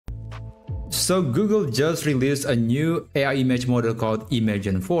So Google just released a new AI image model called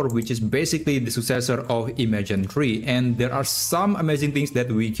Imagen 4, which is basically the successor of Imagen 3. And there are some amazing things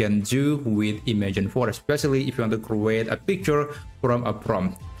that we can do with Imagen 4, especially if you want to create a picture from a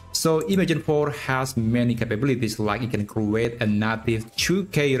prompt. So Imagen 4 has many capabilities, like it can create a native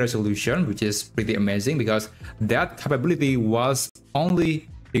 2K resolution, which is pretty amazing because that capability was only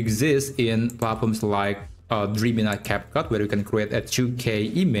exists in platforms like Gemini CapCut, where you can create a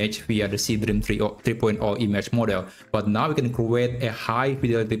 2K image via the Seedream 3.0 image model. But now we can create a high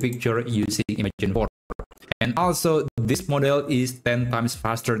fidelity picture using Imagen 4. And also, this model is 10 times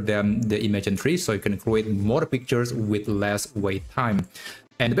faster than the Imagen 3, so you can create more pictures with less wait time.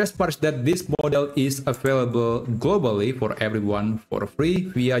 And the best part is that this model is available globally for everyone for free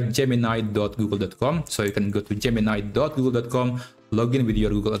via gemini.google.com. So you can go to gemini.google.com, log in with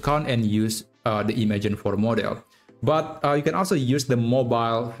your Google account, and use the Imagen 4 model. But you can also use the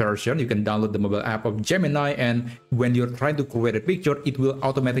mobile version. You can download the mobile app of Gemini, and when you're trying to create a picture, it will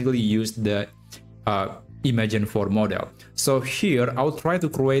automatically use the Imagen 4 model. So here, I'll try to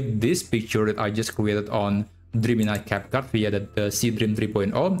create this picture that I just created on Gemini CapCut via the Seedream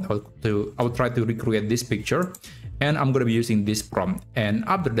 3.0. I'll try to recreate this picture, and I'm going to be using this prompt. And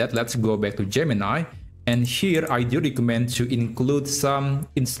after that, let's go back to Gemini. And here I do recommend to include some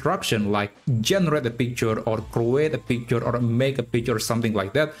instruction like generate a picture or create a picture or make a picture or something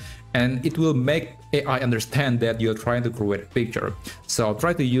like that. And it will make AI understand that you're trying to create a picture. So I'll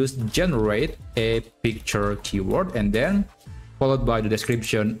try to use generate a picture keyword and then followed by the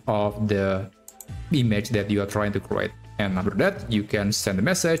description of the image that you are trying to create. And after that, you can send a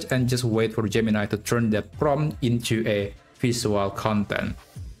message and just wait for Gemini to turn that prompt into a visual content.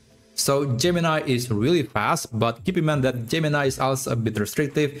 So Gemini is really fast, but keep in mind that Gemini is also a bit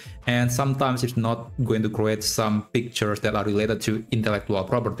restrictive, and sometimes it's not going to create some pictures that are related to intellectual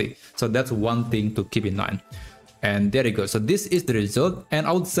property. So that's one thing to keep in mind. And there you go. So this is the result, and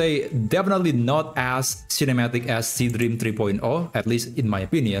I would say definitely not as cinematic as Seedream 3.0, at least in my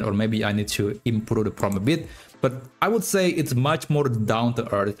opinion, or maybe I need to improve the prompt a bit. But I would say it's much more down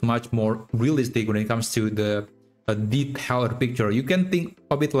to earth, it's much more realistic when it comes to the detailed picture. You can think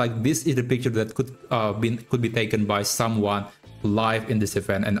of it like this is the picture that could be taken by someone live in this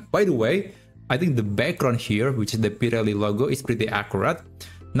event. And by the way, I think the background here, which is the Pirelli logo, is pretty accurate.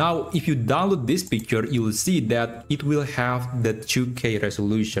 Now, if you download this picture, you will see that it will have the 2K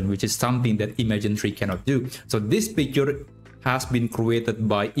resolution, which is something that Imagen 3 cannot do. So this picture has been created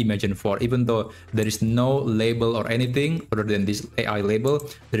by Imagen 4, even though there is no label or anything other than this AI label.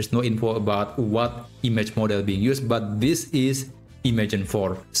 There is no info about what image model being used, but this is Imagen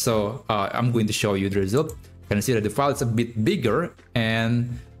 4. So I'm going to show you the result. You can see that the file is a bit bigger,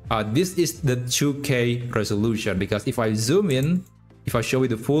 and this is the 2K resolution, because if I zoom in, if I show you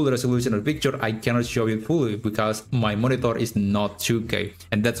the full resolution of the picture, I cannot show you fully because my monitor is not 2K,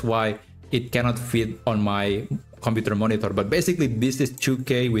 and that's why it cannot fit on my computer monitor. But basically this is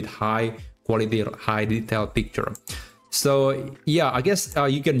 2K with high quality or high detail picture. So yeah, I guess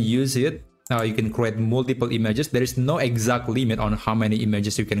you can use it. You can create multiple images. There is no exact limit on how many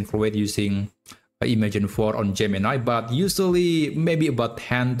images you can create using Imagen 4 on Gemini, but usually maybe about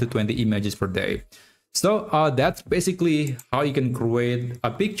 10 to 20 images per day. So that's basically how you can create a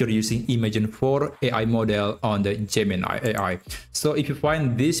picture using Imagen 4 AI model on the Gemini AI. So if you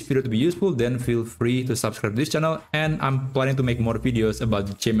find this video to be useful, then feel free to subscribe to this channel, and I'm planning to make more videos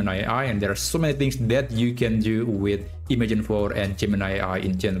about Gemini AI, and there are so many things that you can do with Imagen 4 and Gemini AI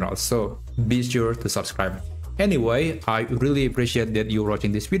in general. So be sure to subscribe. Anyway, I really appreciate that you're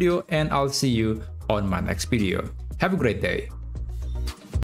watching this video, and I'll see you on my next video. Have a great day.